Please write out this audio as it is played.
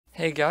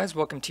Hey guys,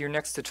 welcome to your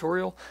next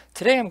tutorial.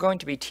 Today I'm going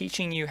to be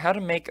teaching you how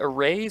to make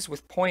arrays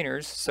with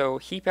pointers, so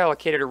heap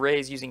allocated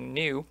arrays using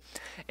new,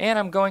 and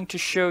I'm going to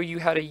show you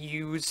how to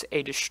use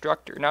a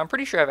destructor. Now I'm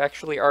pretty sure I've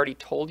actually already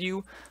told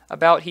you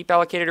about heap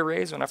allocated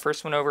arrays when I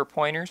first went over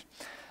pointers,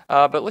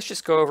 but let's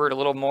just go over it a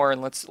little more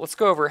and let's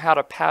go over how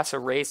to pass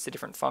arrays to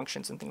different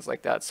functions and things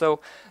like that. So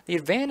the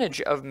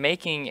advantage of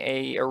making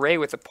an array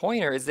with a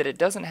pointer is that it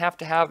doesn't have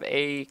to have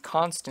a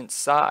constant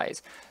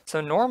size.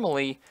 So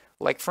normally,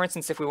 like for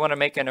instance, if we want to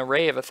make an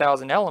array of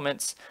 1,000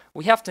 elements,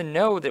 we have to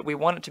know that we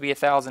want it to be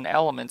 1,000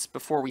 elements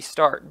before we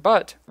start.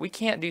 But we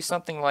can't do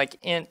something like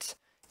int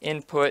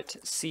input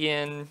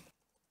cin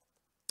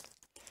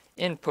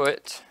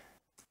input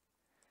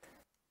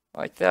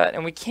like that.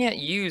 And we can't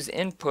use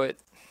input.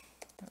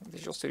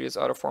 Visual Studio is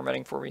auto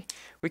formatting for me.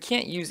 We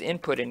can't use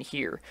input in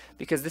here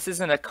because this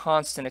isn't a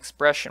constant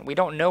expression. We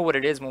don't know what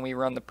it is when we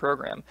run the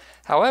program.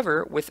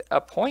 However, with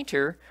a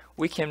pointer,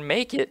 we can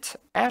make it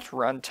at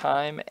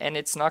runtime and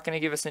it's not going to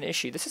give us an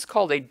issue. This is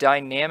called a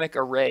dynamic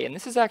array, and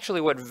this is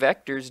actually what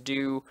vectors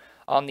do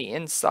on the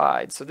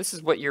inside. So this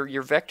is what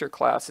your vector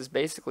class is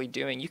basically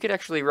doing. You could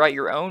actually write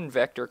your own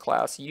vector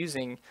class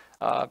using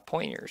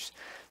pointers.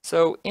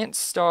 So int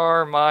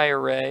star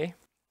myArray.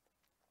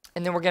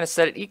 And then we're going to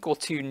set it equal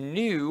to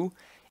new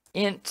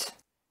int,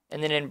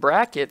 and then in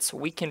brackets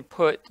we can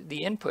put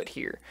the input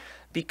here.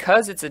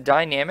 Because it's a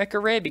dynamic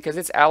array, because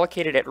it's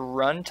allocated at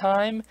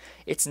runtime,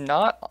 it's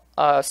not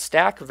a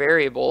stack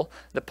variable.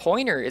 The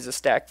pointer is a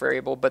stack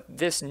variable, but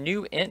this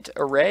new int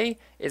array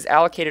is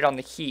allocated on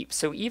the heap.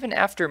 So even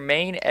after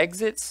main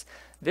exits,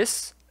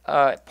 this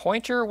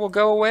pointer will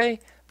go away,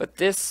 but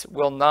this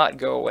will not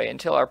go away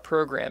until our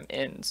program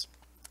ends.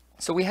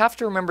 So we have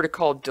to remember to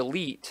call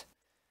delete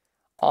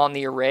on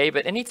the array,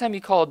 but anytime you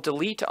call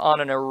delete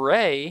on an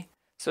array,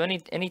 so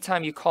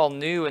anytime you call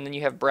new and then you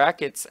have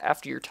brackets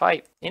after your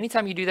type,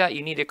 anytime you do that,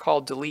 you need to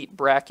call delete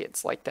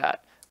brackets like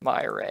that,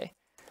 myArray.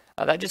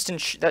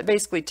 That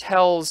basically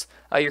tells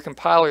your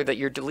compiler that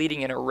you're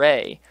deleting an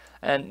array.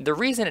 And the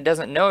reason it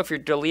doesn't know if you're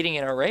deleting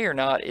an array or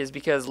not is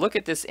because look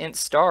at this int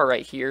star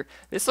right here.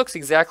 This looks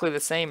exactly the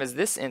same as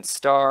this int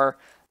star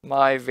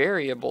my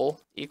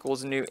variable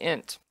equals new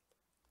int.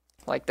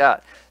 Like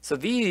that. So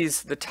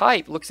the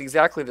type looks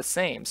exactly the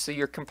same. So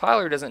your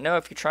compiler doesn't know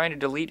if you're trying to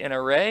delete an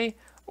array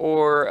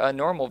or a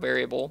normal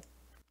variable,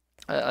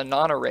 a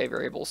non-array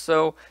variable.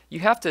 So you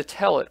have to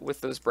tell it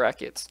with those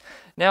brackets.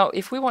 Now,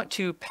 if we want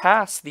to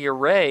pass the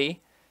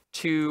array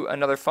to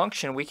another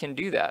function, we can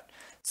do that.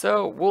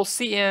 So we'll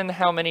cin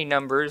how many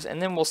numbers,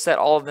 and then we'll set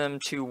all of them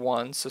to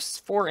 1. So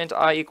for int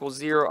I equals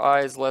 0,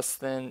 I is less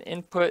than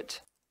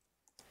input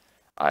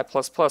I++.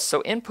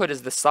 So input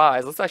is the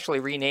size. Let's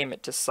actually rename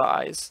it to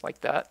size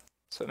like that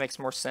so it makes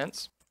more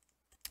sense.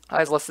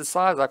 I is less than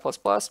size, I++,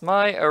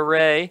 my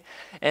array.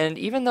 And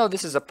even though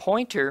this is a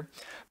pointer,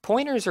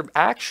 pointers are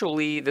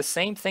actually the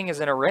same thing as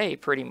an array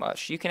pretty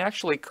much. You can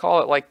actually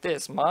call it like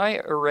this, my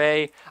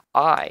array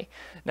I.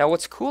 Now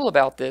what's cool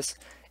about this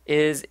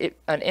is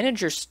an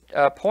integer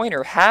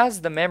pointer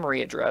has the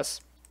memory address.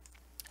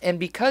 And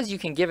because you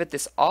can give it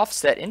this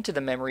offset into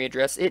the memory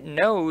address, it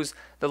knows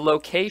the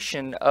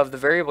location of the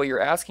variable you're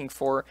asking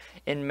for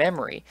in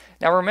memory.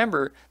 Now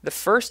remember, the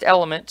first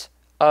element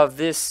of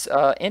this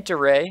int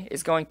array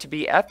is going to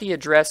be at the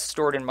address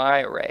stored in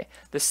myArray.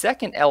 The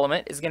second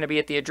element is going to be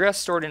at the address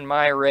stored in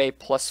myArray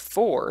plus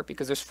 4,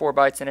 because there's 4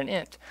 bytes in an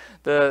int.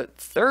 The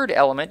third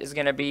element is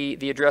going to be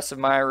the address of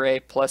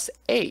myArray plus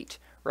 8,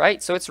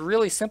 right? So it's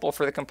really simple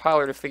for the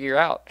compiler to figure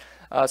out.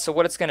 So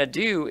what it's going to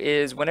do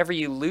is whenever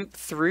you loop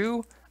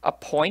through a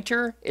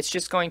pointer, it's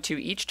just going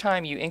to, each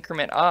time you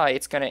increment I,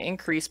 it's going to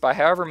increase by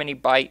however many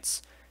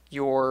bytes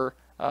your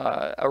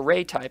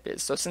array type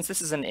is. So since this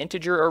is an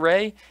integer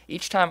array,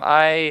 each time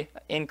I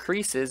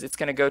increases, it's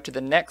going to go to the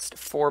next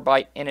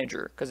 4-byte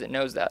integer because it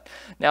knows that.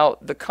 Now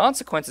the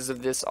consequences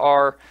of this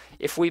are,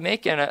 if we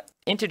make an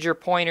integer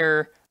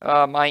pointer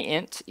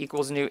myInt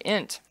equals new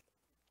int,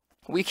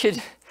 we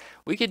could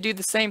do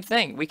the same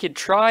thing. We could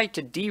try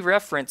to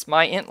dereference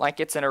myInt like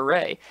it's an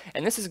array,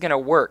 and this is going to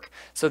work.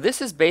 So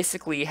this is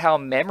basically how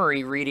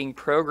memory reading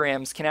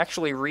programs can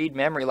actually read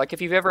memory. Like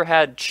if you've ever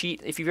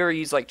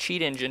used like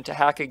Cheat Engine to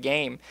hack a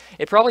game,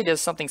 it probably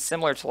does something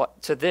similar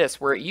to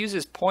this, where it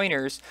uses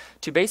pointers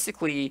to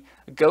basically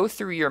go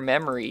through your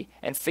memory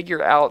and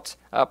figure out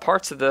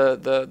parts of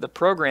the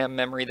program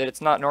memory that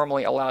it's not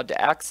normally allowed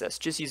to access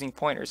just using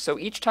pointers. So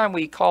each time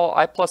we call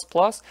I++,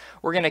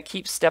 we're going to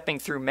keep stepping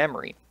through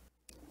memory.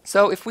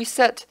 So if we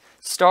set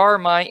star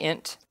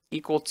myInt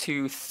equal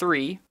to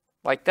 3,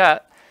 like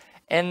that,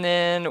 and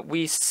then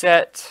we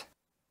set,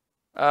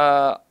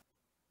 that's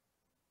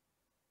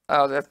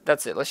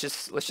it. Let's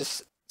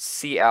just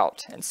see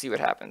out and see what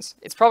happens.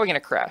 It's probably going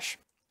to crash,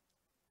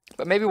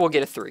 but maybe we'll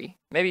get a 3,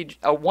 maybe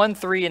a 1,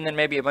 3, and then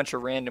maybe a bunch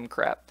of random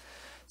crap.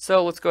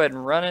 So let's go ahead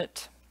and run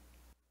it,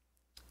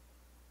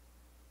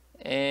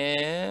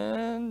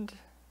 and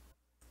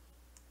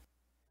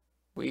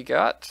we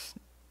got.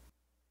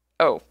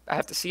 Oh, I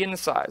have to cin the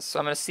size, so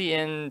I'm going to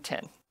cin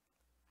 10.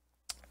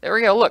 There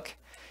we go, look.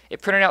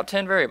 It printed out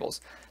 10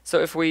 variables.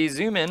 So if we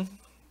zoom in,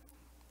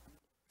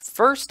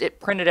 first it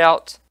printed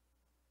out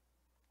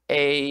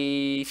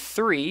a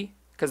 3,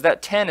 because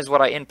that 10 is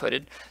what I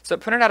inputted. So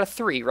it printed out a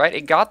 3, right?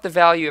 It got the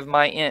value of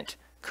myInt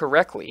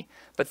correctly,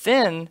 but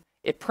then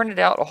it printed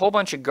out a whole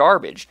bunch of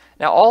garbage.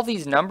 Now all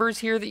these numbers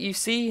here that you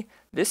see,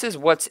 this is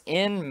what's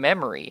in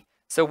memory.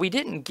 So we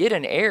didn't get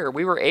an error.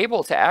 We were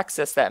able to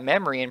access that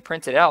memory and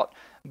print it out,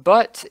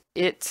 but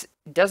it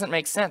doesn't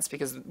make sense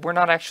because we're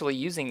not actually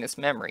using this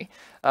memory.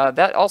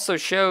 That also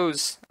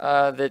shows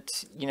that,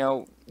 you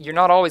know, you're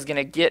not always going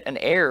to get an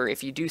error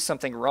if you do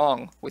something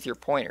wrong with your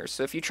pointers.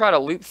 So if you try to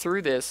loop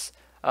through this,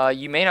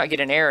 you may not get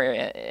an error,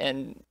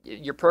 and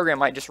your program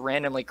might just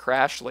randomly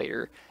crash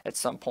later at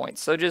some point.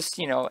 So just,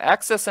 you know,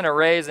 access an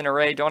array as an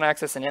array. Don't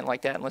access an int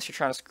like that unless you're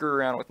trying to screw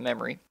around with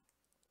memory.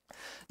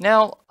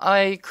 Now,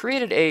 I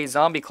created a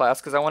zombie class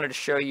because I wanted to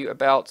show you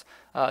about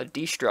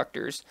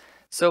destructors.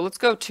 So let's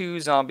go to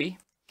zombie,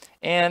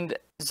 and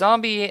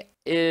zombie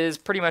is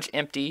pretty much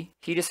empty.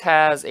 He just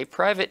has a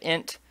private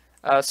int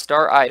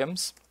star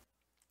items,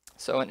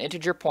 so an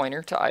integer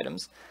pointer to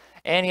items,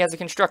 and he has a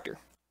constructor.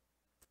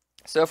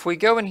 So if we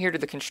go in here to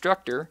the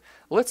constructor,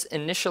 let's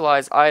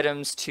initialize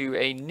items to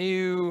a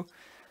new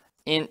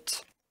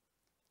int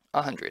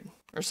 100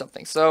 or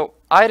something. So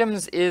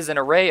items is an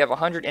array of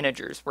 100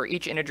 integers where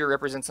each integer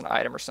represents an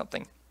item or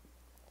something.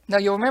 Now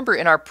you'll remember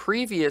in our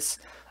previous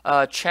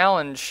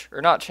challenge,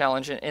 or not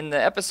challenge, in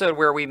the episode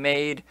where we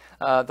made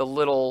the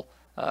little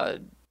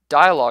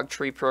dialog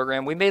tree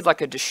program, we made like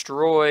a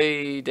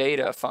destroy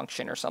data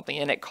function or something,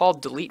 and it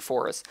called delete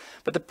for us.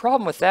 But the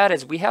problem with that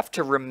is we have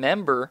to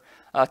remember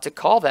to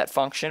call that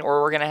function,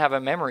 or we're going to have a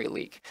memory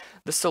leak.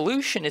 The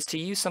solution is to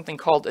use something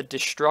called a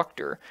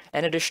destructor,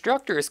 and a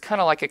destructor is kind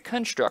of like a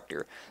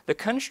constructor. The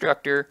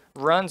constructor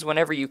runs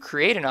whenever you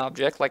create an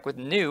object, like with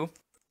new.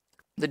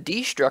 The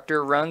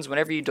destructor runs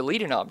whenever you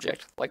delete an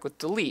object, like with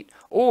delete,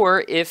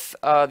 or if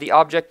the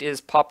object is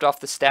popped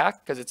off the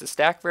stack because it's a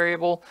stack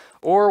variable,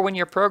 or when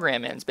your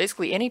program ends.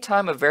 Basically,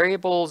 anytime a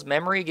variable's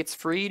memory gets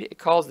freed, it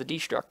calls the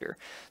destructor.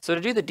 So to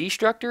do the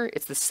destructor,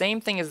 it's the same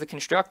thing as the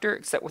constructor,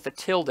 except with a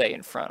tilde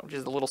in front, which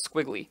is the little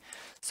squiggly.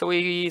 So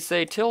we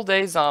say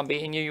tilde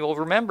zombie, and you'll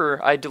remember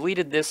I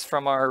deleted this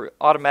from our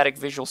automatic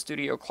Visual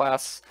Studio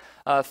class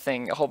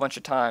thing a whole bunch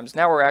of times.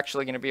 Now we're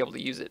actually going to be able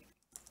to use it.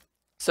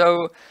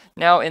 So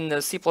now in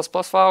the C++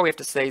 file, we have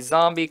to say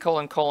zombie :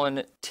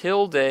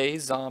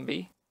 tilde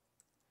zombie.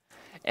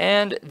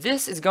 And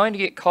this is going to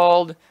get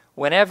called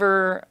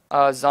whenever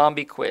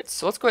zombie quits.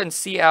 So let's go ahead and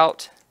see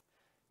out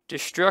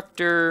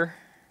destructor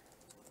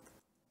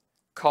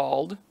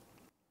called,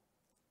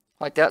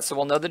 like that. So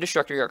we'll know the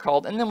destructor got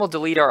called, and then we'll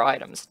delete our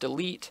items.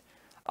 Delete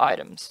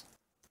items,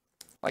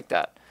 like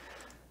that.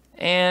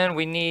 And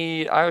we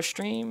need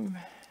IOStream,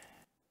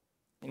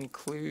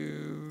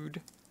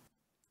 include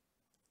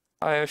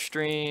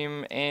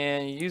IOStream,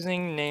 and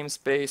using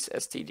namespace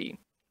std.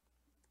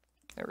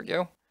 There we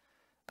go.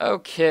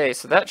 Okay,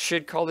 so that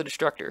should call the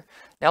destructor.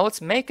 Now let's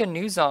make a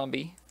new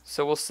zombie.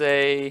 So we'll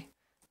say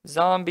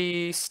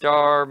zombie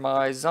star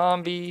my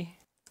zombie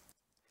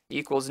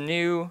equals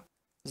new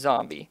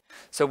zombie.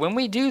 So when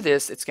we do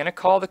this, it's going to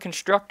call the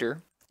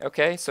constructor.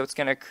 Okay, so it's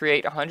going to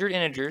create 100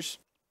 integers.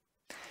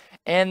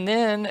 And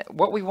then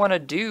what we want to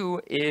do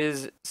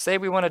is say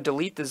we want to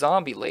delete the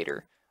zombie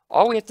later.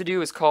 All we have to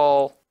do is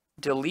call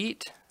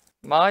delete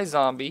my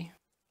zombie,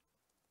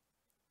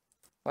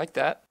 like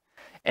that.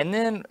 And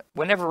then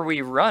whenever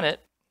we run it,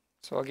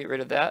 so I'll get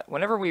rid of that.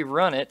 Whenever we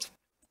run it,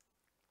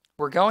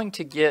 we're going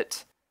to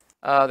get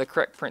the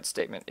correct print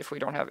statement if we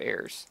don't have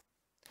errors.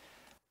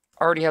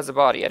 Already has a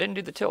body. I didn't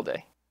do the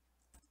tilde.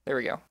 There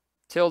we go.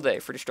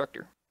 Tilde for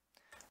destructor.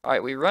 All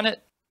right, we run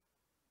it.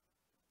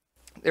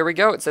 There we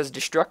go. It says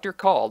destructor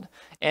called.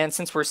 And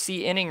since we're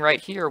C-inning right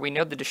here, we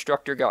know the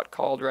destructor got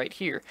called right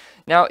here.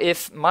 Now,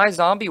 if my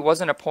zombie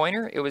wasn't a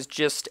pointer, it was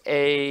just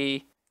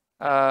a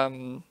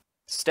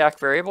stack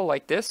variable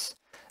like this,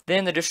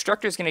 then the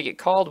destructor is going to get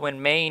called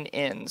when main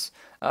ends.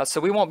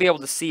 So we won't be able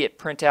to see it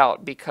print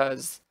out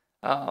because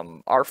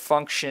our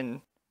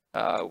function,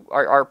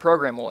 our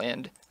program will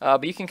end.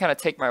 But you can kind of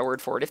take my word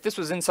for it. If this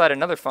was inside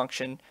another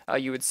function,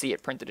 you would see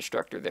it print the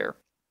destructor there.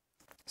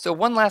 So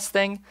one last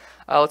thing,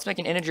 let's make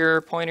an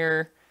integer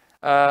pointer.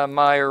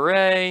 My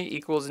array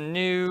equals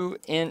new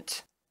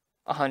int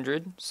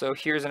 100. So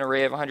here's an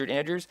array of 100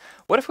 integers.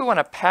 What if we want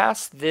to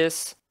pass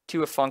this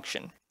to a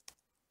function?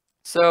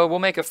 So we'll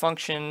make a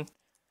function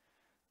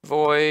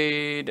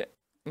void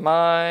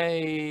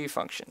my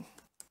function.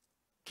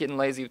 Getting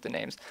lazy with the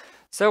names.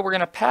 So we're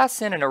going to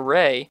pass in an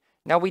array.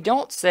 Now we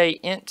don't say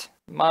int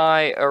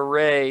my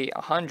array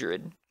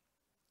 100.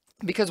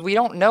 Because we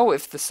don't know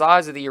if the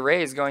size of the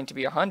array is going to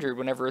be 100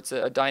 whenever it's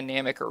a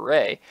dynamic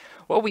array.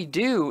 What we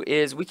do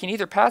is we can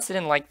either pass it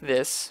in like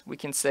this. We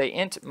can say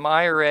int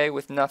myArray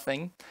with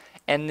nothing,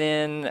 and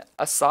then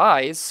a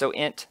size, so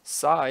int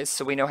size,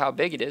 so we know how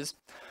big it is.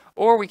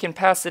 Or we can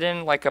pass it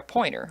in like a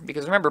pointer,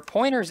 because remember,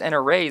 pointers and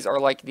arrays are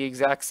like the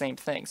exact same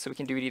thing, so we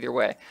can do it either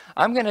way.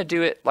 I'm going to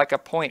do it like a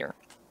pointer.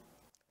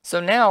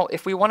 So now,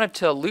 if we wanted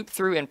to loop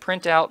through and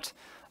print out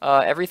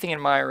everything in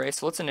my array.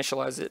 So let's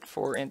initialize it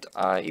for int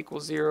I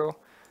equals 0,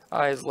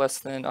 I is less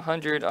than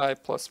 100, I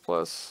plus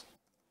plus.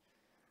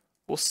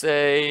 We'll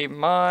say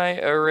my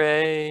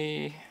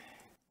array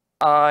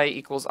I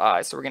equals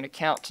I. So we're going to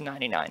count to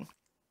 99.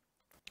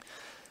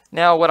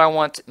 Now what I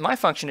want my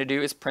function to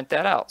do is print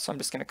that out. So I'm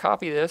just going to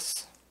copy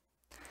this,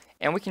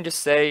 and we can just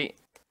say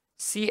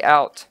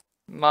cout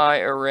my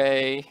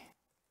array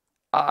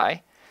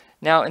I.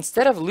 Now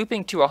instead of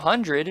looping to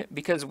 100,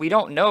 because we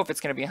don't know if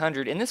it's going to be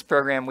 100, in this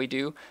program we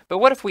do, but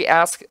what if we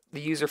ask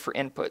the user for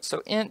input?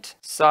 So int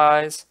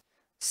size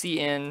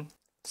cin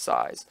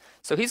size.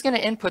 So he's going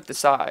to input the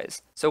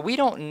size. So we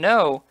don't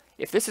know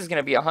if this is going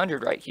to be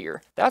 100 right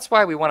here. That's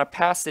why we want to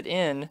pass it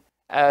in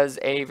as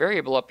a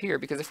variable up here,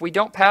 because if we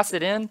don't pass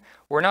it in,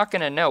 we're not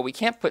going to know. We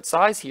can't put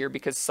size here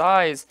because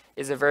size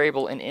is a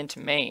variable in int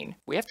main.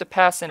 We have to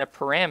pass in a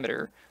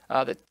parameter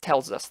that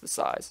tells us the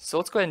size. So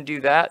let's go ahead and do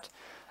that.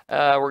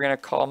 We're going to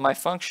call my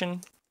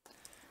function,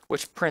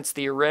 which prints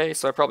the array.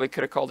 So I probably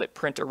could have called it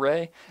print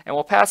array. And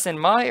we'll pass in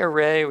my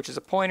array, which is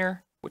a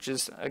pointer, which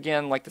is,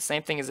 again, like the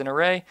same thing as an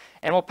array.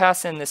 And we'll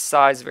pass in this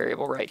size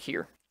variable right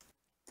here.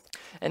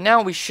 And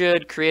now we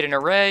should create an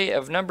array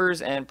of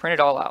numbers and print it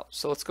all out.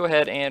 So let's go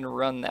ahead and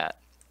run that.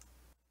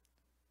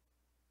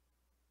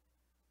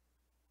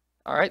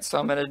 All right, so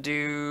I'm going to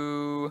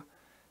do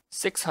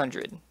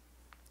 600.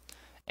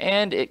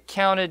 And it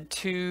counted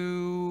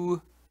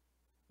to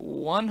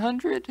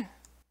 100?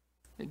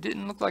 It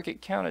didn't look like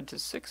it counted to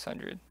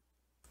 600.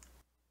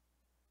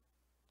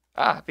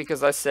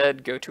 Because I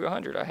said go to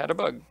 100. I had a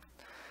bug.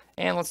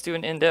 And let's do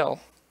an indel.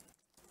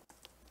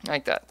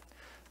 Like that.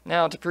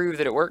 Now to prove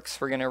that it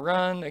works, we're going to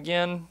run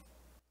again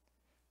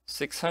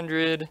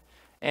 600,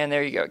 and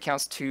there you go. It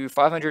counts to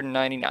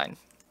 599.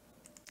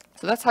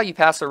 So that's how you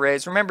pass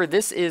arrays. Remember,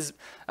 this is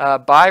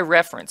by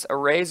reference.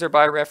 Arrays are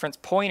by reference.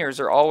 Pointers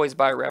are always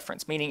by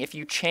reference, meaning if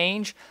you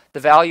change the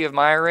value of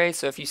my array,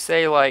 so if you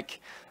say like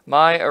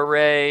my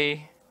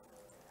array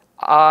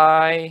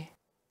I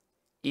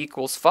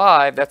equals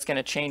 5, that's going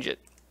to change it.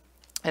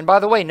 And by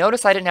the way,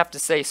 notice I didn't have to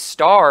say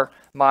star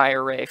my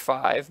array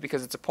 5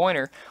 because it's a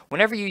pointer.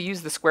 Whenever you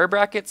use the square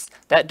brackets,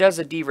 that does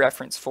a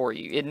dereference for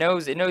you. It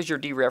knows you're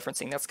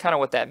dereferencing. That's kind of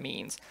what that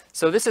means.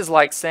 So this is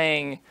like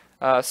saying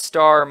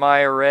star my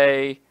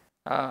array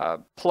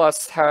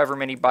plus however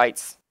many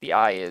bytes the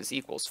I is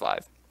equals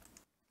 5.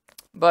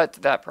 But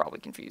that probably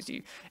confused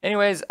you.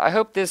 Anyways, I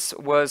hope this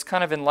was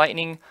kind of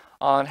enlightening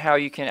on how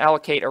you can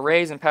allocate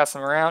arrays and pass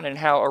them around, and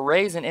how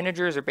arrays and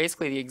integers are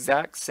basically the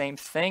exact same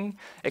thing,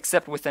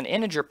 except with an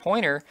integer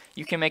pointer,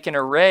 you can make an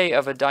array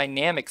of a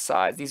dynamic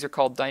size. These are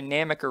called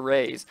dynamic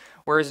arrays,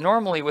 whereas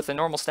normally with a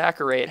normal stack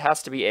array, it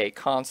has to be a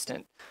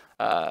constant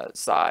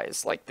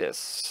size, like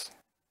this,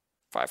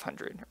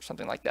 500 or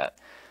something like that.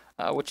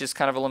 Which is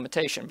kind of a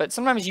limitation. But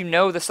sometimes you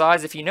know the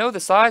size. If you know the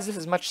size, this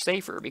is much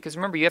safer, because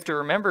remember, you have to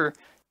remember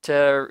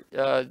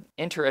to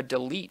enter a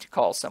delete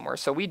call somewhere.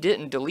 So we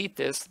didn't delete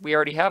this. We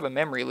already have a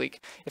memory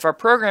leak. If our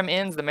program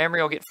ends, the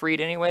memory will get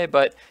freed anyway,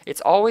 but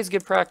it's always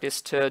good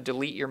practice to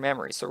delete your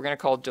memory. So we're going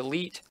to call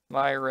delete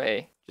my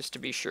array just to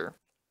be sure.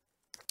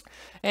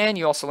 And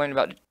you also learned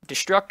about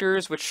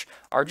destructors, which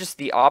are just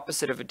the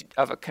opposite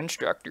of a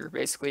constructor.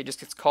 Basically, it just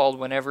gets called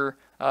whenever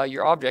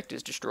your object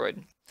is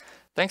destroyed.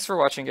 Thanks for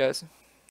watching, guys.